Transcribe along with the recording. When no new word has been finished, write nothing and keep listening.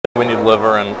we need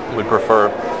liver, and we'd prefer,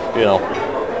 you know,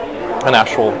 an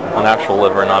actual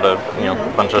liver, not a, you know,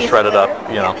 bunch of shredded up,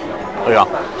 you know, yeah.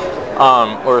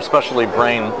 Or especially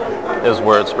brain is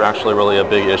where it's actually really a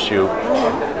big issue.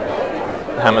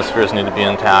 Hemispheres need to be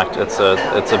intact. It's a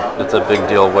big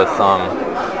deal with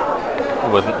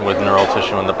neural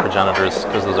tissue and the progenitors,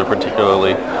 because those are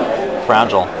particularly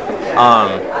fragile.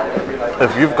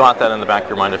 If you've got that in the back of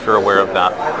your mind, if you're aware of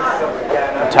that,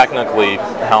 technically,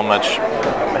 how much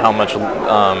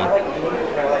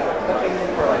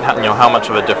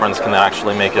of a difference can that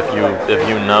actually make if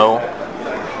you know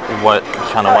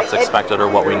what's expected or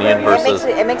what we need versus?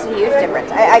 It makes a huge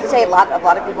difference. I'd say a lot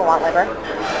of people want liver,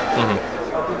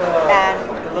 and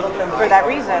for that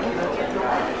reason,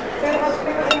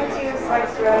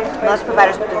 most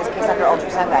providers will do this case under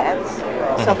ultrasound guidance,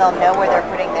 so they'll know where they're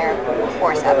putting their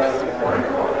forceps.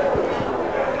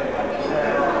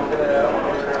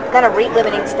 Kind of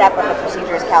rate-limiting step of the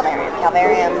procedure is calvarium.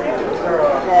 Calvarium,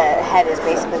 the head is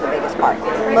basically the biggest part.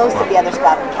 Most of the other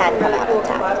stuff can come out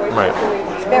intact. Right.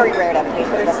 It's very rare to have a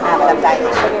patient that doesn't have enough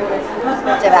dilation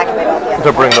to evacuate all the other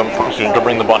to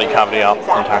bring the body cavity out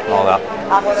intact and all that.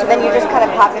 So then you're just kind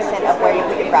of cognizant of where you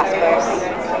put your graspers.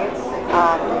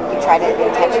 You try to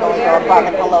intentionally go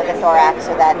above and below the thorax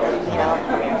so that, you know,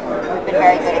 we've been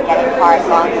very good at getting hard,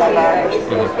 long liver,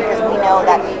 because we know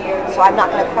that, so I'm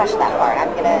not going to crush that part.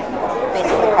 I'm going to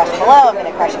basically crush below, I'm going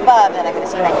to crush above, and I'm going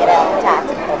to see if I can get out intact.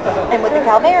 And with the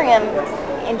calvarium,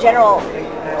 in general,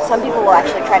 some people will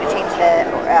actually try to change the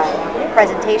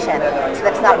presentation so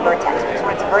that it's not a vertex, because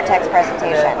when it's a vertex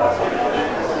presentation,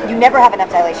 you never have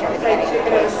enough dilation at the beginning of the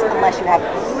case unless you have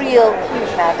a real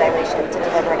huge amount of dilation to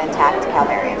deliver an intact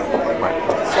calvarium. Right.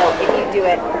 So if you do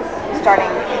it starting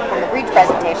from the breech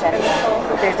presentation,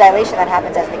 there's dilation that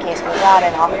happens as the case goes on,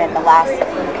 and often at the last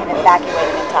you can evacuate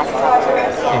an intact calvarium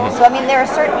at the end. So I mean, there are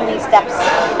certainly steps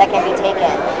that can be taken.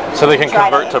 So they can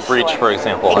convert to breech, for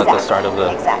example, at the start of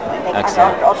the... Exactly.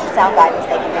 Under ultrasound guidance,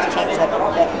 they can just change the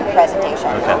presentation.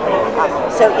 Okay.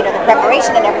 So, you know, the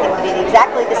preparation and everything will be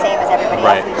exactly the same as everybody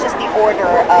else. It's just the order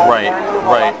of the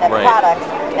removal of the product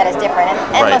that is different.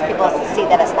 And most people see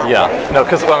that as not. Yeah. No,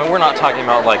 because I mean, we're not talking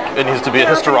about, like, it needs to be a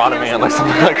hysterotomy and like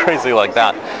something like crazy like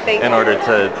that in order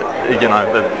to, you know, I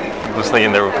was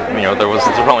thinking there was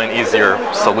probably an easier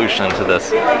solution to this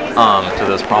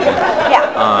problem.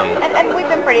 Yeah. And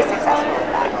we've been pretty successful with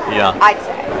that. Yeah. I'd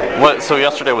say. So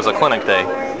yesterday was a clinic day.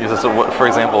 So for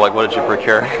example, like, what did you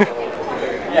procure?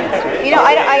 You know,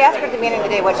 I asked her at the beginning of the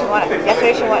day what she wanted.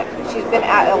 Yesterday she's been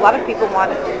at, a lot of people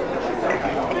want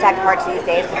intact hearts these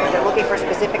days because they're looking for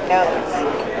specific nodes.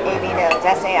 AV nodes,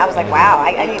 SA. I was like, wow,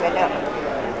 I didn't even know.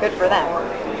 Good for them.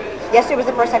 Yesterday was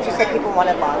the first time she said people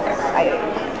wanted lungs.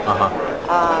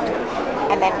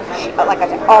 And then, like I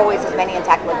said, always as many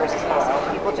intact livers as possible.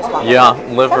 People just want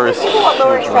livers. Some people want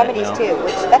lower extremities too,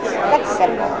 which that's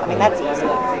simple. I mean, that's easy.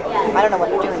 I don't know what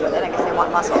they're doing with it. I guess they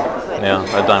want muscle. But, yeah,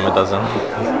 a dime a dozen.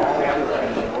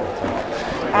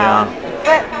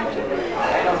 But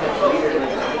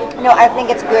no, I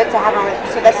think it's good to have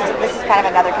so this is kind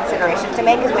of another consideration to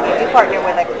make, is when you do partner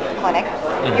with a clinic,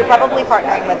 you're probably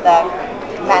partnering with the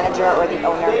manager or the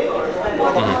owner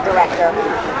or the director.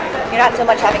 You're not so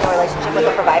much having a relationship with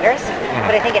the providers,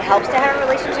 but I think it helps to have a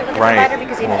relationship with the provider,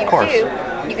 because if you do,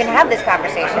 you can have this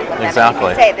conversation with them.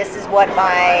 Exactly. You can say, this is what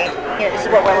this is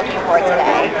what we're looking for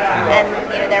today, and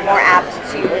they're more apt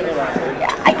to.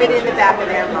 I fit in the back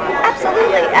of their mind.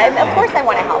 Absolutely. Of course, I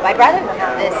want to help. I'd rather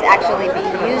this actually be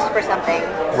used for something.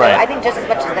 So I think just as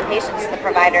much as the patients, the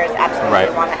providers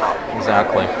absolutely want to help.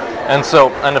 Exactly.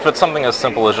 And if it's something as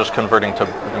simple as just converting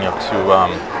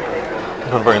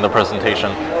converting the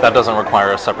presentation, that doesn't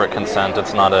require a separate consent.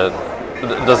 It's not a.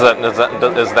 Does that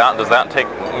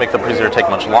make the procedure take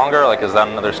much longer? Like, is that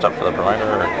another step for the provider?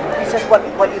 Or? It's just what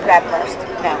you grab first.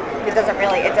 No, it doesn't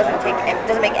make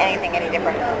anything any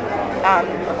different.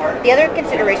 The other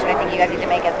consideration I think you guys need to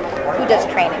make is who does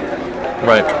training.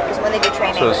 Right. Because when they do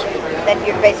training, then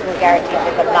you're basically guaranteed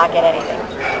to not get anything.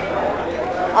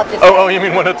 You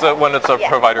mean when it's a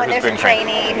provider who's being trained?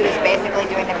 When there's a trainee who's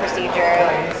basically doing the procedure,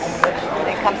 and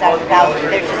it comes out without,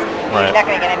 you're not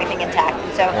going to get anything intact.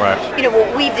 So, what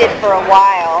we did for a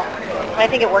while, and I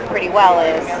think it worked pretty well,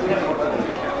 is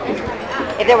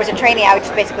if there was a trainee, I would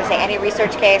just basically say, any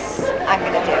research case, I'm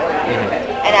going to do.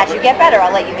 And as you get better,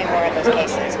 I'll let you do more of those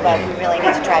cases, but we really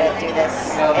need to try to do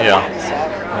this intact. So.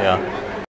 Yeah.